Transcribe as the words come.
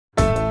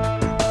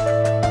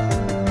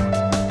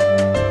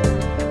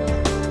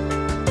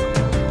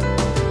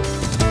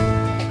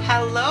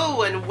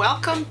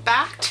welcome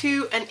back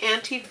to an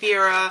Aunty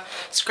Vera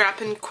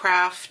Scrap and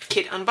Craft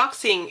kit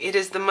unboxing. It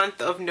is the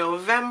month of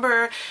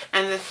November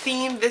and the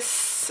theme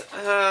this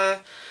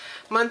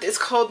month is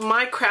called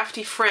My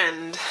Crafty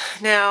Friend.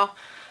 Now,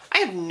 I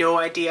have no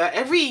idea.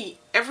 Every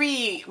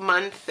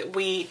month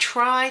we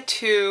try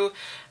to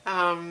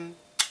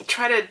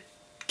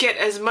get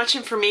as much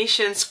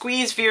information,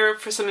 squeeze Vera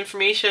for some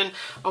information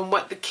on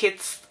what the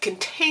kits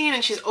contain,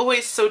 and she's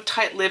always so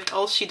tight-lipped.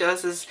 All she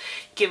does is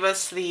give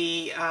us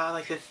the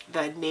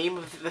the name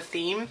of the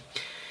theme,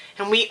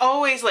 and we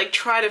always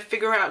try to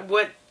figure out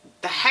what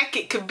the heck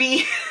it could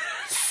be.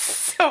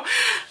 So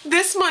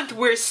this month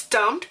we're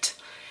stumped.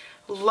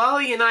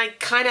 Lolly and I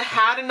kind of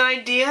had an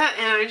idea,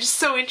 and I'm just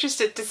so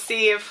interested to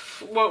see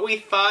if what we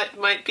thought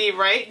might be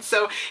right.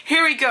 So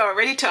here we go.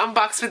 Ready to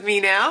unbox with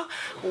me now?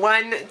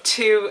 1,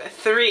 2,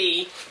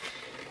 3.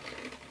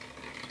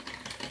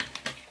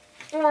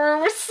 Oh,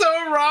 we're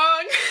so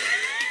wrong.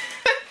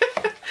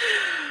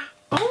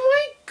 Oh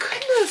my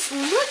goodness,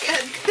 look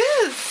at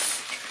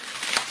this.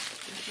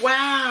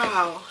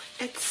 Wow,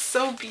 it's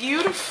so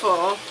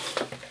beautiful.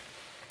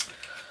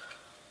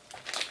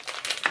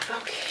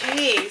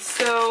 Okay,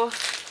 so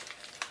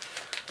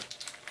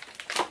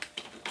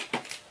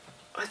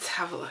let's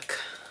have a look.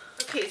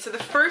 Okay, so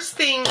the first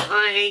thing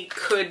I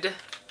could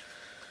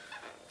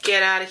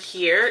get out of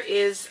here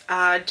is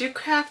Do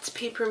Craft's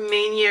Paper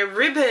Mania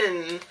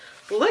ribbon.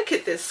 Look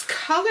at this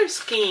color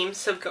scheme.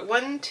 So we've got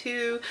 1,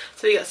 2,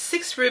 so we got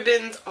 6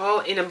 ribbons all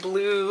in a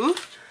blue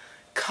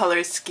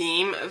color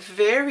scheme.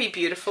 Very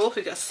beautiful.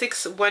 We've got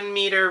 6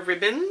 1-meter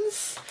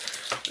ribbons.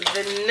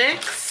 The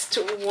next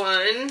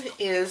one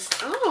is,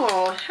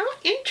 oh, how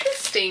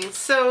interesting.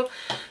 So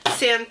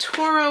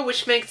Santoro,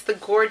 which makes the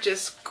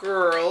gorgeous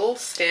girl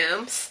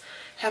stamps,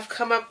 have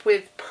come up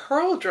with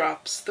pearl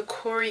drops, the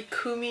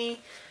Korikumi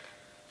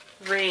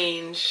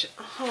range.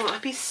 Oh,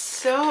 I'd be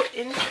so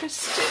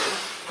interested.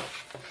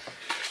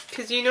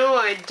 Because you know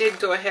I did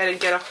go ahead and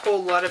get a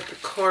whole lot of the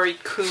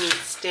Korikumi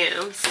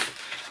stamps.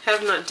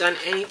 Have not done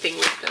anything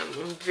with them.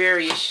 I'm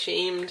very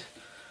ashamed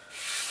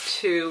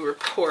to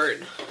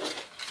report.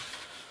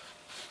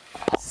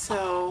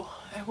 So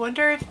I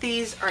wonder if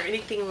these are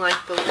anything like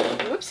the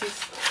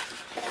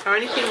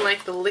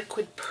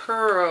liquid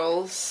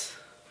pearls.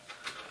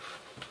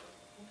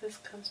 Will this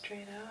come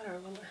straight out, or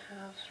will it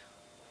have?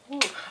 Ooh.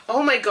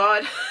 Oh my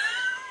god!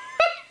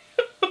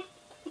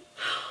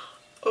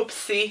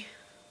 Oopsie!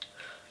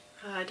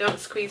 Don't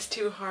squeeze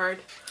too hard.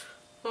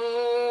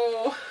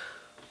 Oh.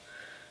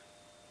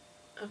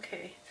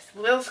 Okay, just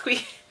a little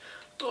squeeze.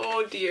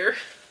 Oh dear,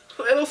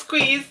 little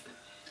squeeze.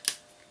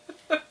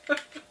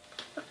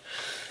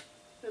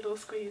 Little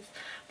squeeze.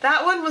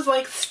 That one was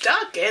like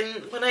stuck,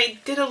 and when I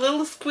did a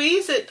little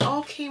squeeze, it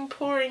all came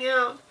pouring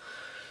out.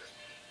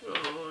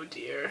 Oh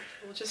dear.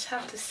 We'll just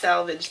have to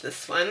salvage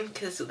this one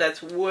because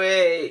that's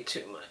way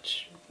too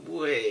much.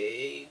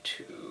 Way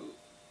too.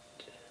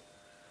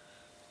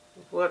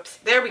 Whoops.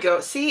 There we go.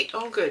 See?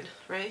 Oh good,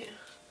 right?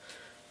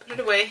 Put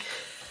it away.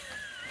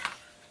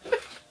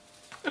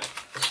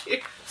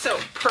 So,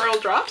 Pearl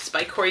Drops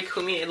by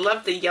Korikumi. I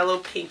love the yellow,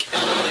 pink,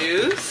 and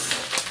blues.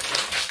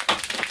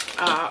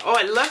 Oh,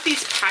 I love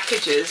these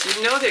packages.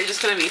 You know they're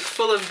just going to be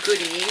full of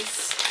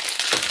goodies.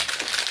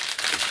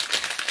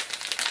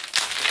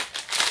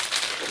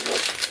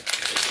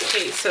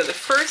 Okay, so the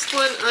first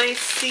one I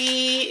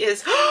see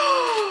is...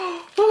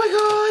 Oh my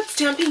god!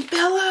 Stamping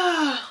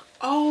Bella!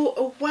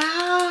 Oh,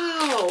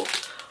 wow!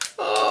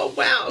 Oh,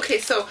 wow. Okay,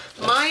 so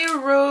Maya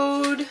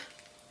Road...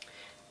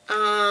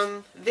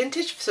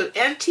 vintage, so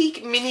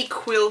antique mini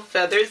quill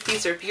feathers.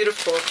 These are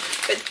beautiful.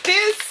 But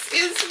this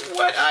is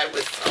what I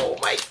was, oh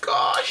my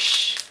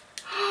gosh.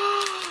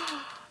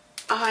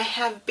 I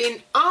have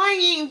been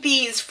eyeing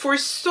these for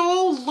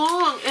so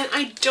long and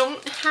I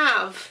don't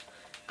have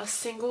a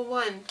single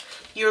one.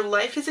 Your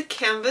life is a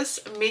canvas.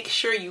 Make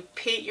sure you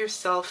paint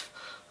yourself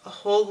a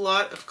whole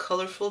lot of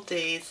colorful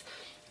days.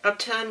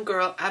 Uptown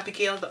Girl,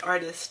 Abigail the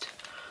Artist.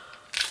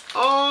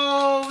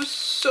 Oh,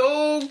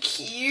 so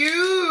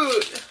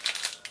cute.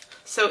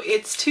 So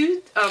it's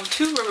two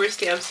rubber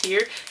stamps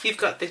here. You've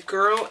got the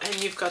girl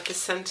and you've got the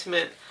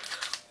sentiment.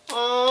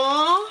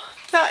 Oh,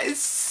 that is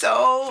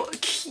so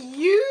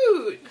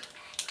cute.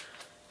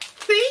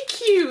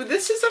 Thank you.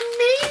 This is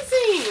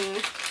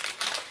amazing.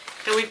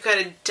 And we've got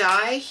a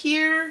die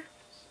here.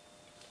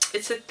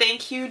 It's a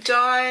thank you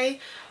die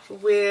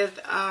with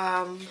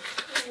have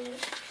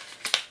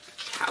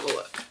a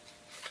look.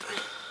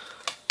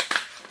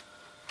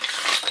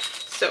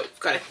 So we've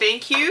got a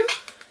thank you,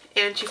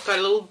 and you've got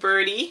a little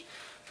birdie.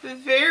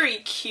 Very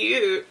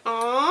cute.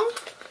 Aww.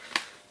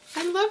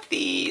 I love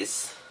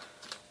these.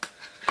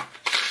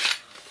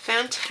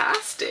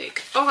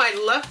 Fantastic. Oh, I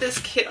love this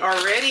kit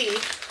already.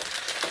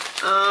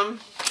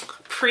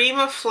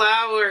 Prima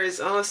flowers.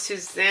 Oh,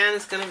 Suzanne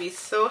is going to be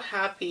so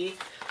happy.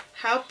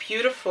 How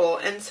beautiful.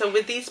 And so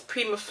with these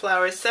Prima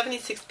flowers,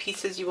 76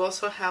 pieces, you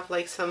also have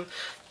like some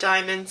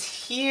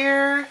diamonds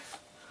here.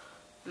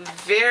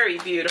 Very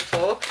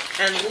beautiful.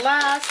 And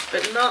last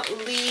but not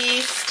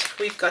least,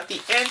 we've got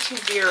the Aunty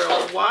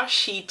Vera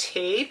washi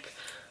tape.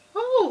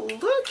 Oh,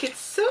 look, it's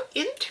so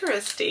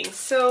interesting.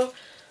 So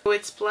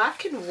it's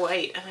black and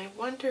white, and I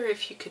wonder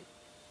if you could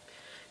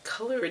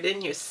color it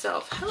in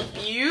yourself. How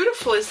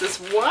beautiful is this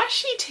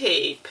washi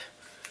tape?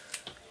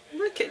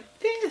 Look at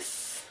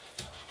this.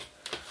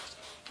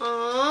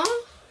 Aww.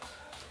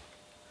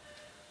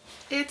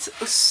 It's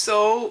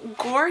so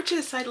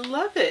gorgeous. I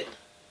love it.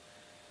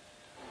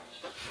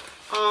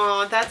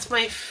 Oh, that's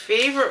my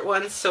favorite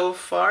one so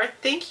far.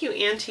 Thank you,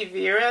 Aunty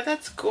Vera.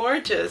 That's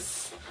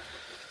gorgeous.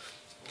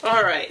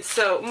 Alright,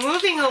 so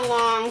moving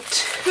along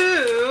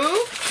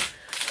to...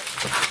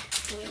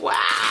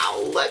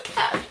 Wow, look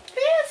at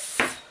this.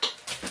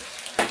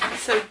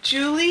 So,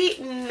 Julie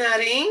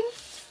Nutting,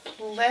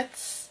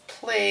 Let's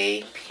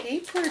Play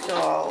Paper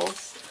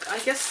Dolls. I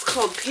guess it's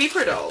called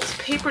Paper Dolls.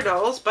 Paper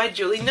Dolls by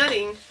Julie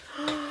Nutting.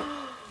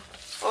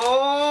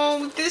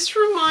 Oh, this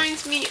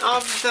reminds me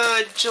of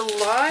the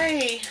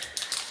July...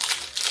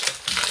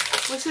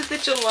 Was it the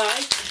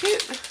July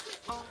kit?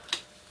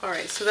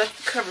 Alright, so that's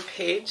the cover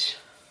page.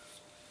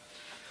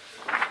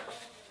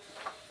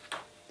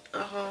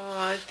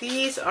 Oh,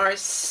 these are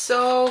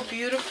so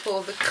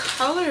beautiful. The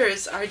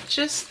colors are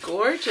just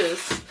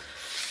gorgeous.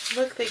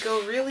 Look, they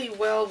go really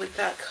well with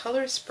that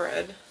color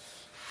spread.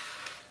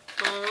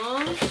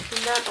 Aww.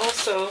 And that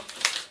also,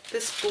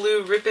 this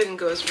blue ribbon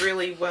goes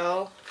really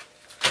well.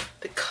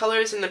 The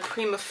colors in the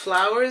Prima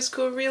flowers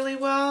go really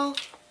well.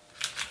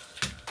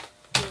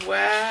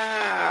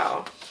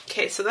 Wow.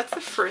 Okay, so that's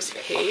the first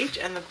page,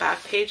 and the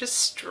back page is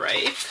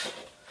striped.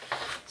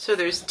 So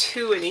there's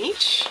 2 in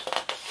each.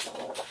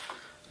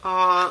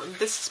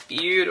 This is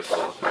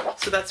beautiful.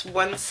 So that's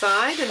one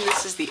side, and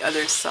this is the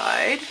other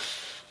side.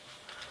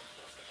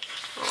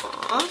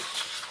 Aww.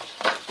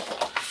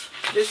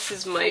 This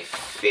is my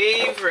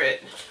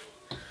favorite.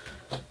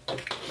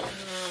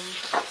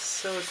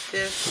 So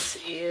this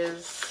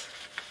is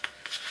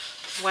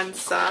one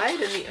side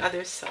and the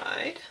other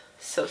side.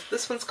 So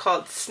this one's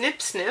called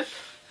Snip Snip.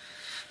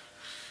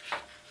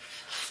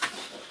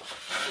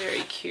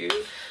 Very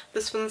cute.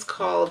 This one's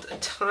called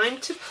Time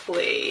to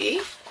Play.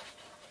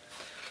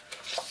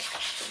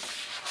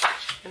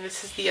 And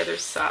this is the other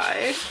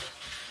side.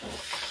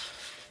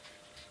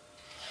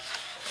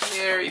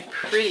 Very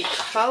pretty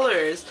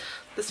colors.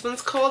 This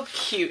one's called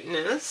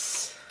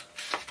Cuteness.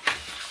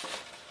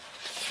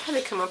 How do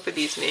they come up with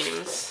these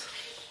names?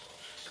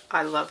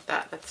 I love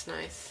that. That's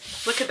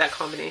nice. Look at that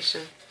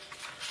combination.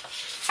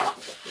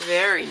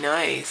 Very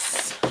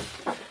nice.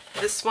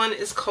 This one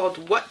is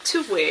called What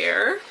to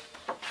Wear.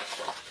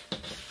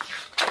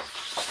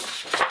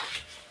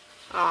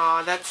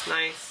 Aw, that's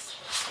nice.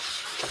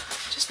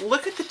 Just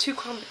look at the 2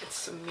 combinations.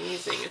 It's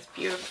amazing. It's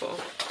beautiful.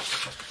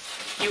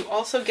 You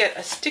also get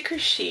a sticker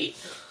sheet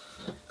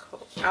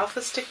called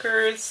Alpha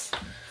Stickers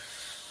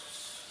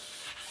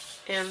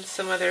and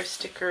some other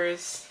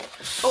stickers.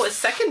 Oh, a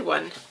second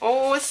one.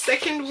 Oh, a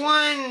second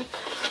one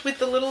with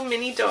the little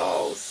mini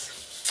dolls.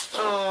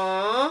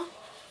 Aww.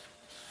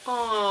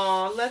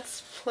 Aww,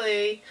 Let's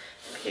Play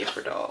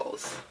Paper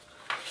Dolls.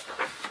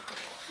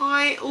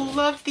 I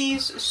love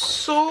these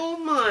so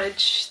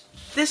much.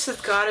 This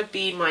has got to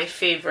be my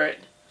favorite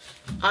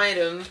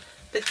item.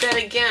 But then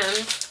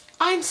again,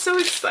 I'm so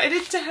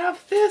excited to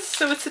have this.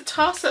 So it's a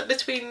toss-up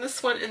between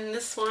this one and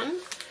this one.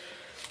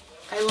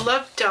 I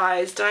love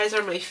dies. Dies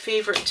are my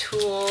favorite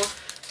tool.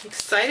 I'm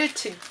excited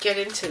to get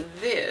into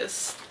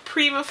this.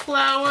 Prima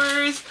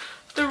flowers,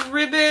 the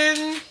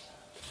ribbon,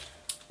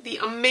 the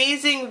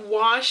amazing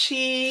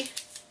washi,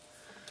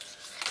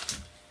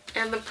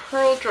 and the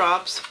pearl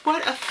drops.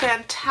 What a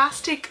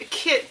fantastic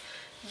kit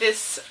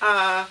this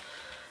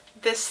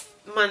this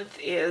month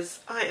is.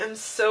 I am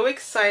so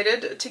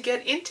excited to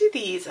get into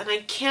these, and I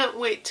can't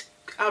wait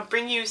to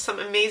bring you some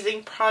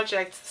amazing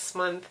projects this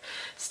month.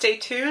 Stay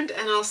tuned,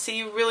 and I'll see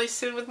you really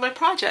soon with my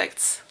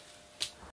projects.